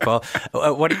World Cup.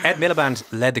 What Ed Miliband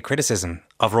led the criticism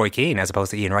of Roy Keane as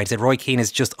opposed to Ian Wright. He said, Roy Keane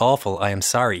is just awful. I am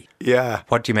sorry. Yeah.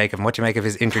 What do you make of him? What do you make of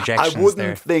his interjections I wouldn't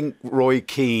there? think Roy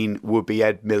Keane would be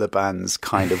Ed Miliband's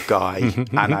kind of guy,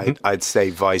 and I'd say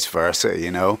vice versa.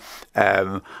 You know,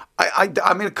 I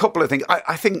mean, a couple of things.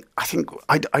 I think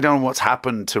I don't know what's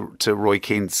happened to Roy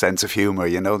Keane's sense of humour.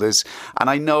 You know,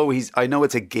 I know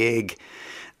it's a gig,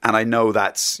 and I know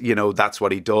that's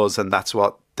what he does, and that's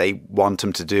what they want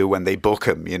him to do when they book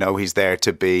him. You know, he's there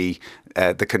to be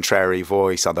the contrary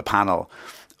voice on the panel.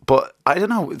 But I don't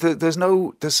know.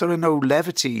 There's sort of no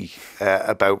levity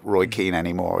about Roy Keane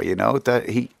anymore. You know that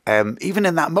he even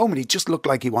in that moment he just looked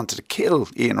like he wanted to kill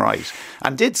Ian Wright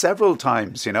and did several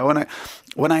times. You know, and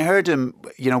when I heard him,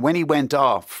 you know, when he went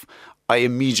off, I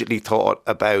immediately thought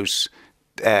about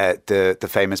the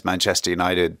famous Manchester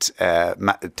United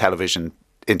television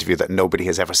interview that nobody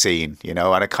has ever seen. You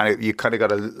know, and you kind of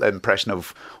got an impression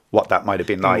of what that might have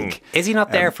been like. Is he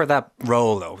not there for that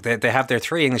role, though? They have their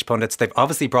 3 English pundits. They've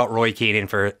obviously brought Roy Keane in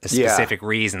for a specific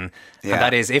reason. Yeah. And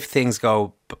that is, if things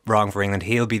go wrong for England,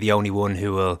 he'll be the only one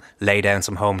who will lay down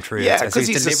some home truths. Yeah, And so because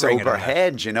he's a delivering it sober on that.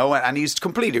 head, you know, and he's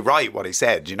completely right what he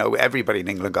said. You know, everybody in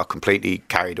England got completely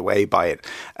carried away by it.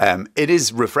 It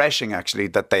is refreshing, actually,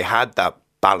 that they had that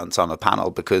balance on the panel,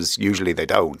 because usually they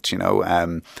don't, you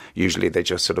know. Usually they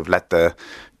just sort of let the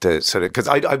sort of, because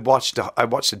I watched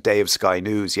a day of Sky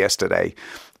News yesterday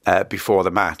before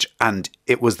the match, and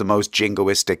it was the most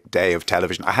jingoistic day of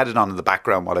television. I had it on in the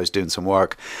background while I was doing some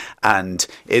work, and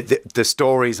the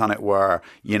stories on it were,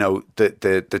 you know,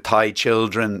 the Thai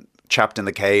children trapped in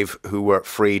the cave who were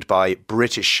freed by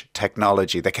British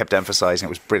technology. They kept emphasising it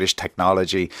was British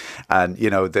technology, and you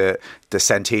know the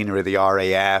centenary of the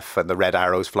RAF and the red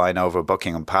arrows flying over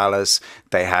Buckingham Palace.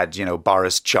 They had, you know,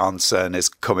 Boris Johnson is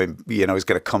coming, you know, is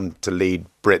going to come to lead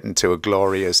Britain to a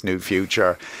glorious new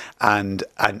future, and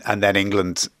then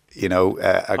England, you know,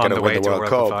 are going to win the World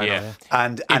Cup. Final, Yeah.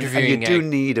 And you do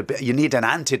need a bit. You need an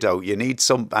antidote. You need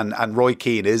some, and Roy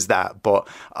Keane is that. But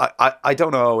I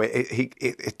don't know.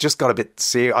 It just got a bit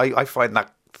serious. I find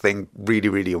that thing really,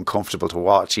 really uncomfortable to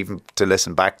watch, even to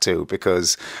listen back to,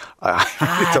 because I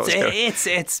really thought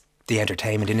It's the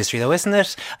entertainment industry, though, isn't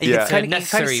it? It's a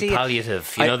necessary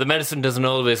palliative. The medicine doesn't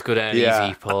always go down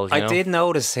easy, Paul. I did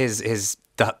notice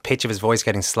the pitch of his voice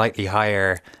getting slightly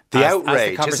higher. The outrage, as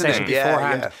the conversation isn't it?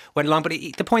 beforehand went along. But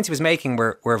the points he was making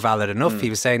were valid enough. He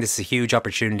was saying this is a huge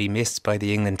opportunity missed by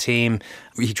the England team.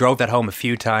 He drove that home a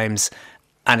few times.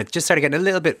 And it just started getting a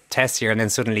little bit testier, and then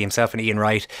suddenly himself and Ian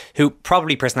Wright, who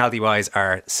probably personality-wise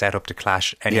are set up to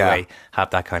clash anyway, have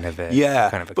that kind of a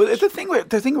But the thing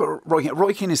with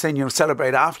Roy Keane is saying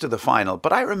celebrate after the final.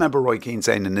 But I remember Roy Keane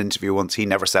saying in an interview once he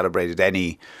never celebrated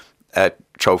any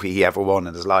trophy he ever won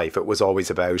in his life. It was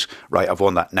always about, right, I've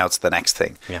won that, now it's the next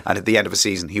thing. Yeah. And at the end of a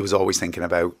season, he was always thinking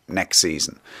about next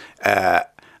season.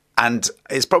 And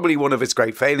it's probably one of his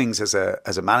great failings as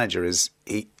a manager is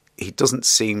he doesn't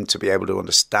seem to be able to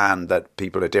understand that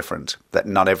people are different, that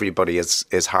not everybody is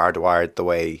hardwired the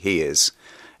way he is.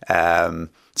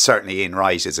 Certainly Ian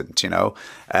Wright isn't,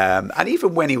 and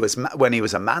even when he was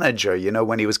a manager,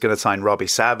 when he was going to sign Robbie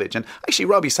Savage, and actually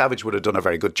Robbie Savage would have done a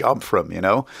very good job for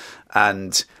him,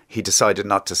 and he decided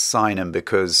not to sign him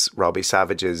because Robbie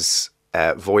Savage's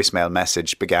voicemail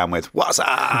message began with "What's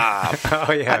up?"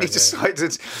 And he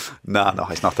decided, no,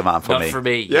 he's not the man for me. Not for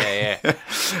me. Yeah.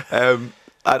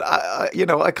 And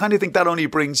I kind of think that only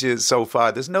brings you so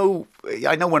far.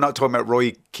 I know we're not talking about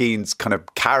Roy Keane's kind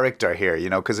of character here,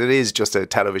 because it is just a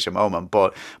television moment,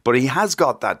 but he has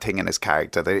got that thing in his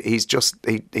character that he's just,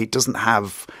 he doesn't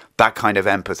have that kind of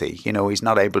empathy. He's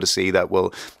not able to see that,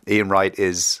 well, Ian Wright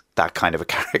is that kind of a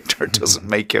character. Doesn't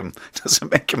make him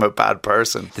a bad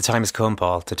person. The time has come,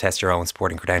 Paul, to test your own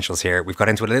sporting credentials here. We've got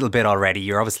into it a little bit already.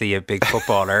 You're obviously a big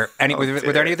footballer. Were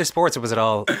there any other sports, or was it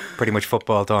all pretty much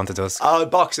football down to dusk?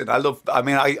 Boxing. I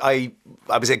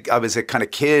was a kind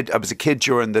of kid. I was a kid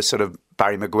during the sort of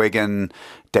Barry McGuigan,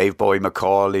 Dave Boy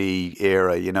McCauley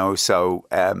era, so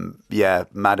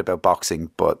mad about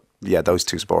boxing, but yeah, those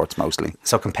two sports mostly.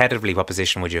 So competitively, what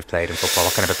position would you have played in football?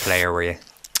 What kind of a player were you?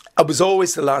 I was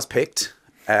always the last picked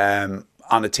on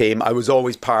a team. I was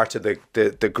always part of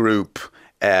the group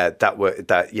at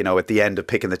the end of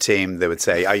picking the team, they would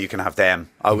say, "Oh, you can have them."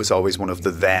 I was always one of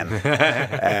the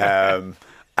them.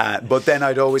 But then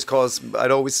I'd always cause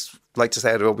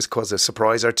a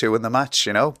surprise or two in the match,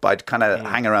 I'd kind of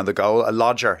hang around the goal. A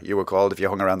lodger, you were called if you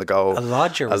hung around the goal. A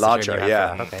lodger,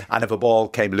 yeah. Okay. And if a ball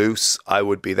came loose, I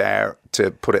would be there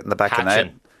to put it in the back of the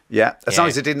net. Yeah, as long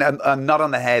as it didn't. Not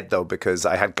on the head though, because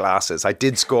I had glasses. I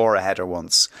did score a header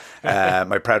once.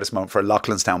 My proudest moment for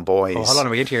Loughlinstown boys. Oh, hold on, are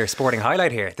we into your sporting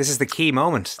highlight here? This is the key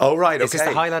moment. Oh, right. Okay. Is this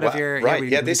the highlight of your? Right.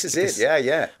 Yeah, this is it.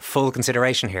 Yeah. Full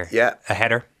consideration here. Yeah, a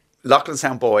header.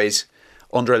 Loughlinstown boys,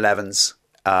 under 11s.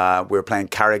 We were playing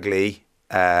Carrigley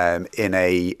in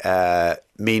a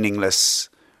meaningless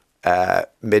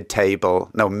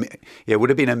mid-table. It would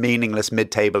have been a meaningless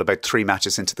mid-table about 3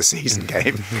 matches into the season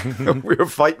game. We were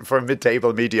fighting for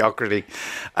mid-table mediocrity.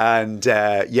 And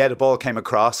the ball came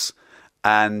across.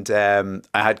 And I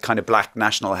had kind of black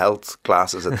National Health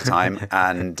glasses at the time.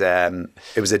 And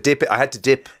it was a dip. I had to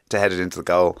dip to head it into the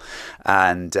goal.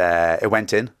 And it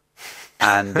went in.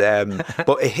 And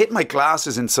but it hit my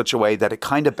glasses in such a way that it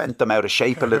kind of bent them out of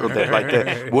shape a little bit.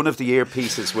 Like one of the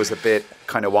earpieces was a bit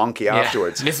kind of wonky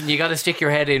afterwards. Listen, you got to stick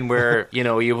your head in where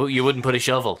you wouldn't put a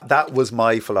shovel. That was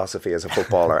my philosophy as a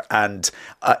footballer, and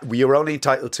we were only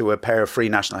entitled to a pair of free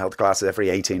National Health glasses every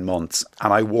 18 months,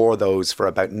 and I wore those for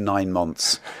about 9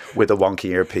 months with a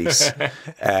wonky earpiece,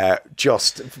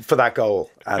 just for that goal,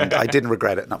 and I didn't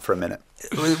regret it, not for a minute.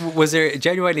 Was there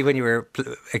genuinely, when you were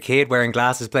a kid wearing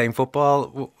glasses playing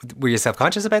football, were you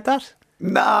self-conscious about that?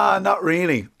 Nah, not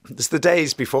really. It's the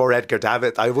days before Edgar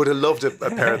David. I would have loved a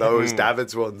pair of those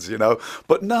Davids ones,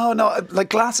 But no, like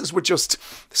glasses were just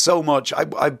so much.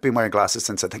 I've been wearing glasses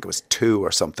since I think it was 2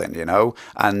 or something,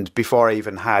 And before I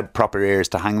even had proper ears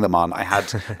to hang them on, I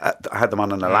had them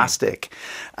on an elastic,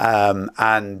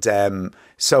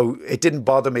 so it didn't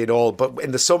bother me at all. But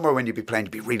in the summer when you'd be playing,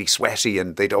 you'd be really sweaty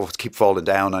and they'd always keep falling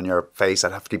down on your face.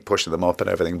 I'd have to keep pushing them up and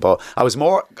everything. But I was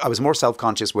more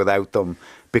self-conscious without them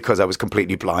because I was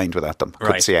completely blind without them.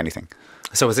 Couldn't see anything.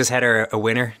 So was this header a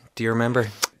winner? Do you remember?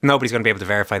 Nobody's going to be able to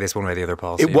verify this one way or the other,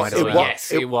 Paul. So it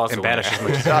was. It was. Embellish as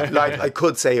much. I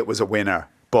could say it was a winner.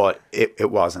 But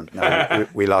it wasn't. No,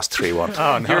 we lost 3-1.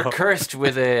 Oh, no. You're cursed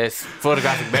with a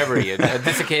photographic memory. And on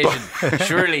this occasion,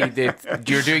 surely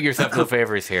you're doing yourself no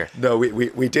favours here. No,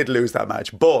 we did lose that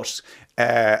match. But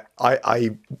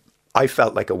I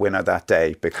felt like a winner that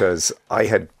day because I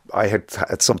had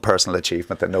some personal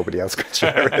achievement that nobody else could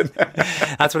share in.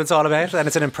 That's what it's all about. And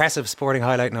it's an impressive sporting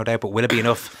highlight, no doubt. But will it be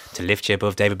enough to lift you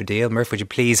above David Baddiel? Murph, would you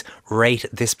please rate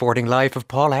this sporting life of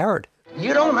Paul Howard?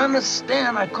 You don't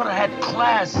understand. I could have had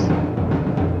class.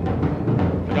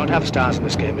 We don't have stars in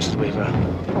this game, Mrs. Weaver.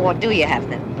 What do you have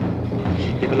then?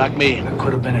 People like me. I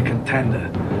could have been a contender.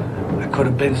 I could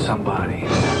have been somebody.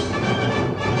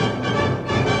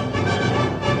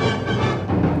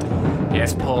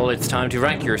 Yes, Paul, it's time to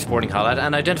rank your sporting highlight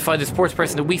and identify the sports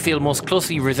person that we feel most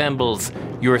closely resembles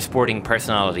your sporting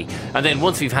personality. And then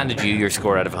once we've handed you your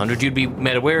score out of 100, you'll be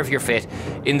made aware of your fate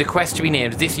in the quest to be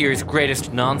named this year's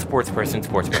greatest non-sports person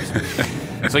sports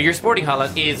person. So your sporting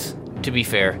highlight is, to be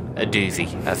fair, a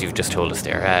doozy, as you've just told us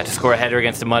there. To score a header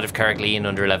against the might of Carricklee in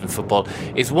under-11 football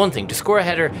is one thing. To score a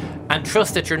header and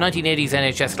trust that your 1980s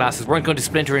NHS glasses weren't going to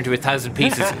splinter into 1,000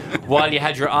 pieces while you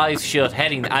had your eyes shut,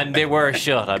 heading, and they were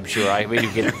shut, I'm sure. We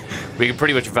can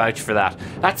pretty much vouch for that.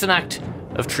 That's an act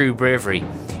of true bravery.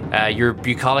 Your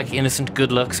bucolic, innocent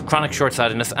good looks, chronic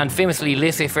short-sightedness and famously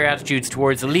laissez-faire attitudes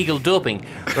towards illegal doping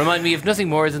remind me of nothing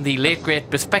more than the late great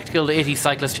bespectacled 80s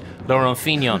cyclist Laurent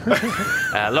Fignon.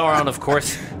 Laurent, of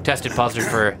course, tested positive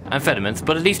for amphetamines,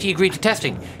 but at least he agreed to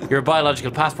testing. Your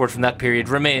biological passport from that period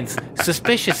remains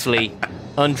suspiciously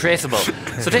untraceable.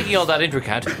 So taking all that into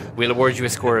account, we'll award you a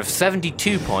score of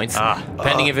 72 points,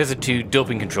 pending a visit to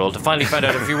doping control to finally find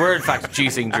out if you were in fact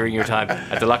juicing during your time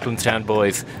at the Loughlinstown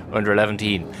Boys under 11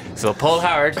 team. So Paul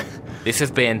Howard, this has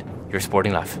been your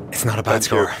sporting life. It's not a bad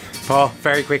score. Paul,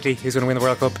 very quickly, who's going to win the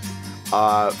World Cup?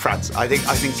 France. I don't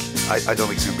think it's going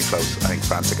to be close. I think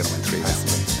France are going to win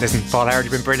 3-0. Listen, Paul Howard,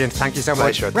 you've been brilliant. Thank you so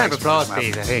much. Pleasure. Round of Thanks applause,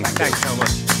 please, I think. Thanks so much.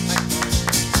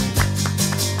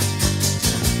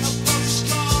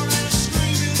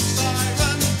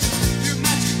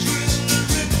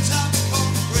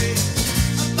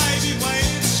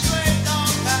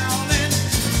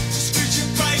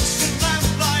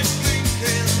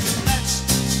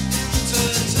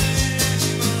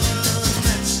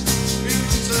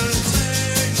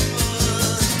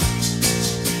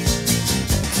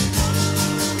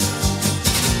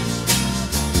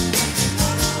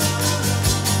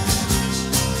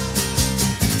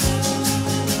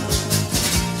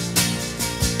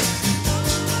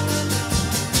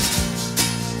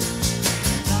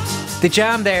 The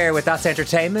Jam there with That's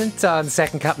Entertainment on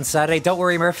Second Captain Saturday. Don't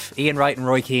worry, Murph. Ian Wright and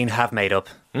Roy Keane have made up.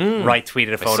 Wright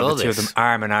tweeted a photo of the two of them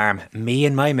arm in arm. Me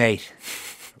and my mate.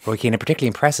 Roy Keane, a particularly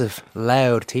impressive,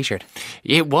 loud T-shirt.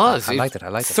 It was. I liked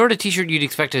it. Sort of T-shirt you'd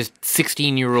expect a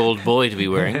 16-year-old boy to be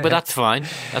wearing, but that's fine.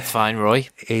 That's fine, Roy.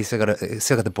 He's still got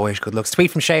the boyish good looks.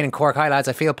 Tweet from Shane in Cork. Hi lads,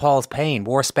 I feel Paul's pain.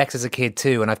 Wore specs as a kid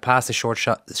too, and I've passed the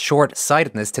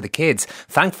short-sightedness to the kids.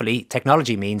 Thankfully,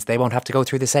 technology means they won't have to go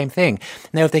through the same thing.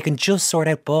 Now, if they can just sort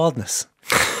out baldness.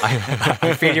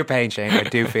 I feel your pain, Shane. I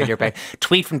do feel your pain.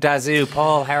 Tweet from Dazoo.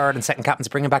 Paul Howard and Second Captain's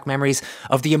bringing back memories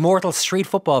of the immortal street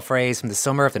football phrase from the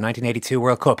summer of the 1982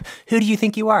 World Cup. Who do you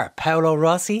think you are? Paolo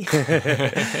Rossi?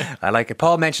 I like it.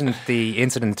 Paul mentioned the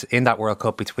incident in that World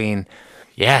Cup between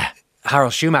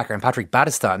Harald Schumacher and Patrick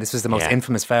Battiston. This was the most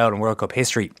infamous foul in World Cup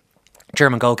history.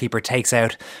 German goalkeeper takes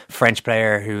out French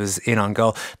player who was in on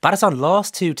goal. Battiston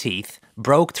lost 2 teeth,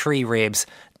 broke 3 ribs,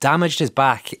 damaged his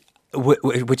back,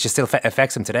 which still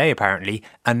affects him today apparently,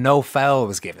 and no foul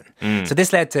was given. So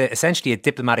this led to essentially a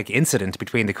diplomatic incident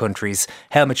between the countries.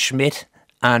 Helmut Schmidt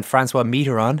and Francois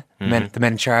Mitterrand, the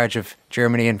men in charge of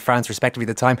Germany and France respectively at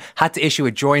the time, had to issue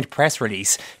a joint press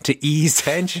release to ease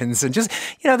tensions. And just,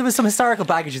 there was some historical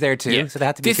baggage there too, so they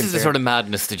had to be This is the sort of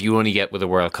madness that you only get with a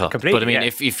World Cup. Completely, but I mean,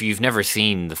 if you've never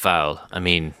seen the foul, I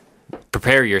mean,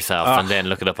 prepare yourself and then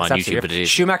look it up on YouTube. But it is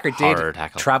Schumacher did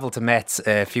travel to Metz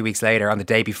a few weeks later on the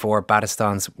day before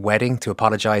Battiston's wedding to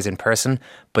apologise in person,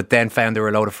 but then found there were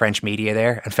a load of French media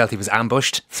there and felt he was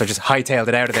ambushed, so just hightailed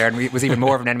it out of there and was even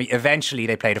more of an enemy. Eventually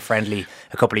they played a friendly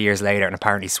a couple of years later and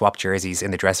apparently swapped jerseys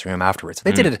in the dressing room afterwards.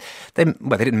 They did it, they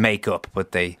didn't make up,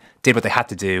 but they did what they had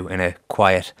to do in a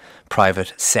quiet,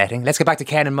 private setting. Let's get back to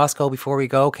Ken in Moscow before we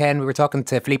go. Ken, we were talking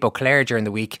to Philippe Auclair during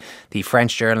the week, the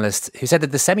French journalist, who said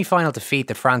that the semi-final defeat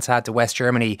that France had to West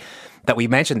Germany that we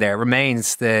mentioned there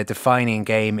remains the defining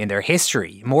game in their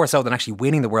history, more so than actually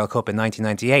winning the World Cup in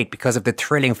 1998, because of the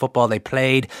thrilling football they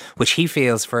played, which he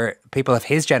feels for people of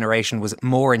his generation was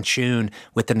more in tune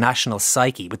with the national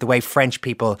psyche, with the way French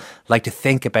people like to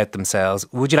think about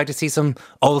themselves. Would you like to see some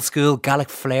old school Gallic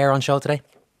flair on show today?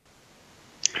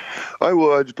 I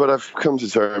would, but I've come to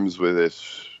terms with it.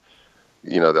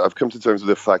 I've come to terms with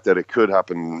the fact that it could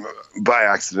happen by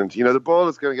accident. The ball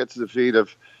is going to get to the feet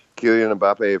of Kylian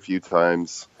Mbappe a few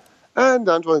times, and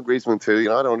Antoine Griezmann too.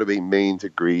 I don't want to be mean to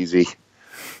Greasy.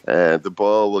 The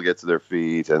ball will get to their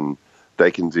feet, and they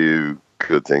can do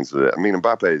good things with it. I mean,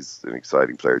 Mbappe is an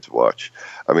exciting player to watch.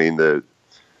 I mean, the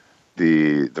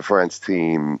France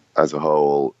team as a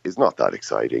whole is not that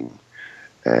exciting,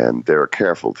 and they're a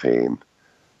careful team.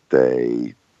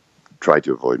 They try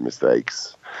to avoid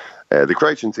mistakes. The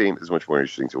Croatian team is much more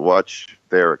interesting to watch.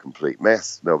 They're a complete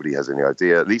mess. Nobody has any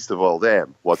idea, least of all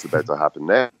them, what's about to happen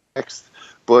next.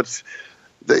 But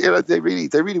they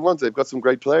really want. They've got some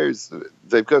great players.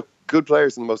 They've got good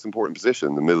players in the most important position,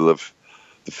 in the middle of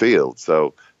the field.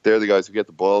 So they're the guys who get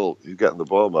on the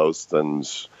ball most,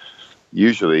 and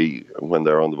usually when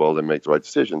they're on the ball, they make the right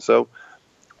decision. So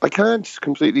I can't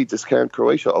completely discount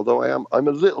Croatia, although I'm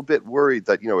a little bit worried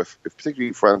that, if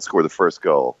particularly France score the first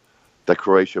goal, that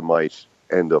Croatia might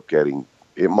end up getting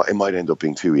it might end up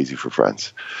being too easy for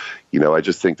France. I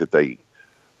just think that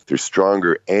they're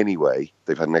stronger anyway.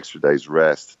 They've had an extra day's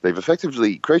rest.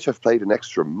 Croatia have played an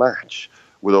extra match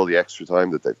with all the extra time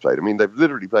that they've played. I mean, they've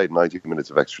literally played 90 minutes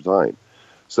of extra time.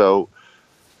 So,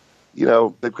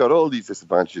 they've got all these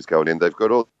disadvantages going in. They've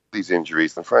got all these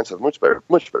injuries, and France have much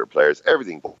better players.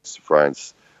 Everything points to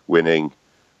France winning,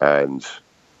 and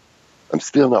I'm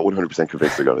still not 100%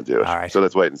 convinced they're going to do it. All right. So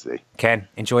let's wait and see. Ken,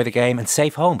 enjoy the game and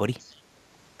safe home, buddy.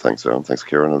 Thanks, Owen. Thanks,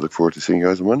 Kieran. I look forward to seeing you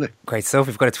guys on Monday. Great stuff.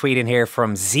 We've got a tweet in here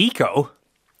from Zico.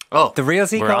 Oh, the real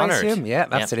Zico, we're I honoured. assume? Yeah,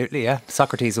 absolutely, yeah.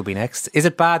 Socrates will be next. Is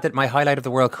it bad that my highlight of the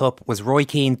World Cup was Roy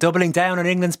Keane doubling down on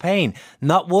England's pain?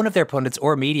 Not one of their pundits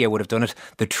or media would have done it.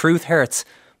 The truth hurts,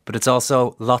 but it's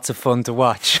also lots of fun to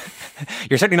watch.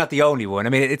 You're certainly not the only one. I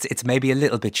mean, it's maybe a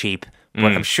little bit cheap,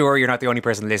 but I'm sure you're not the only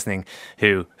person listening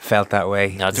who felt that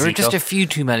way. No, there are just a few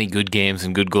too many good games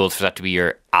and good goals for that to be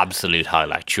your absolute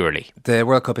highlight, surely. The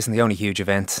World Cup isn't the only huge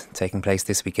event taking place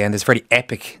this weekend. There's a very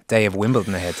epic day of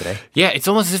Wimbledon ahead today. Yeah, it's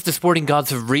almost as if the sporting gods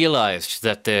have realised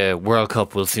that the World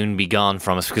Cup will soon be gone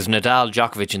from us, because Nadal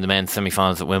Djokovic in the men's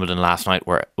semi-finals at Wimbledon last night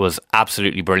was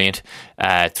absolutely brilliant.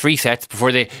 3 sets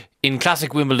before they, in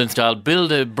classic Wimbledon style,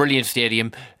 build a brilliant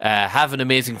stadium, have an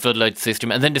amazing floodlight system,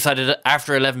 and then decided that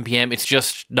after 11 p.m. it's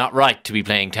just not right to be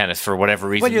playing tennis for whatever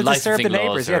reason. Well, you'll disturb the Licensing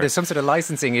neighbours. laws Yeah, there's some sort of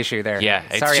licensing issue there. Yeah,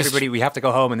 sorry everybody, we have to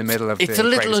go home in the middle of it's the a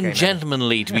little greatest game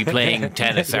ungentlemanly to be playing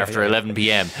tennis after 11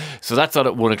 p.m. So that's on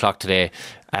at 1 o'clock today.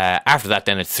 After that,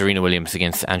 then it's Serena Williams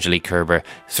against Angelique Kerber.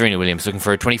 Serena Williams looking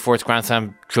for her 24th Grand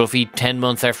Slam trophy 10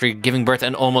 months after giving birth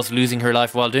and almost losing her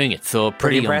life while doing it. So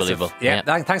pretty unbelievable. Yeah.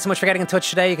 Thanks so much for getting in touch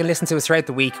today. You can listen to us throughout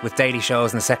the week with daily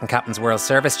shows in the Second Captain's World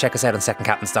Service. Check us out on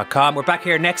secondcaptains.com. We're back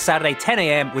here next Saturday 10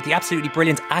 a.m. with the absolutely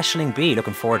brilliant Aisling B.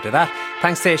 Looking forward to that.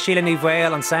 Thanks to Sheila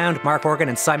Newvale on sound. Mark Organ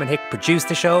and Simon Hick produced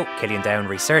the show. Killian Down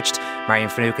researched. Marion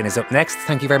Finucane is up next.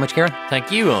 Thank you very much, Kieran.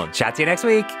 Thank you, Owen. Chat to you next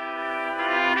week.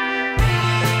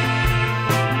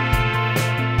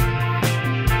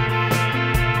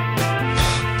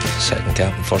 Second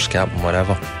captain, first captain,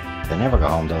 whatever. They never go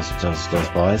home, those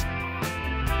boys.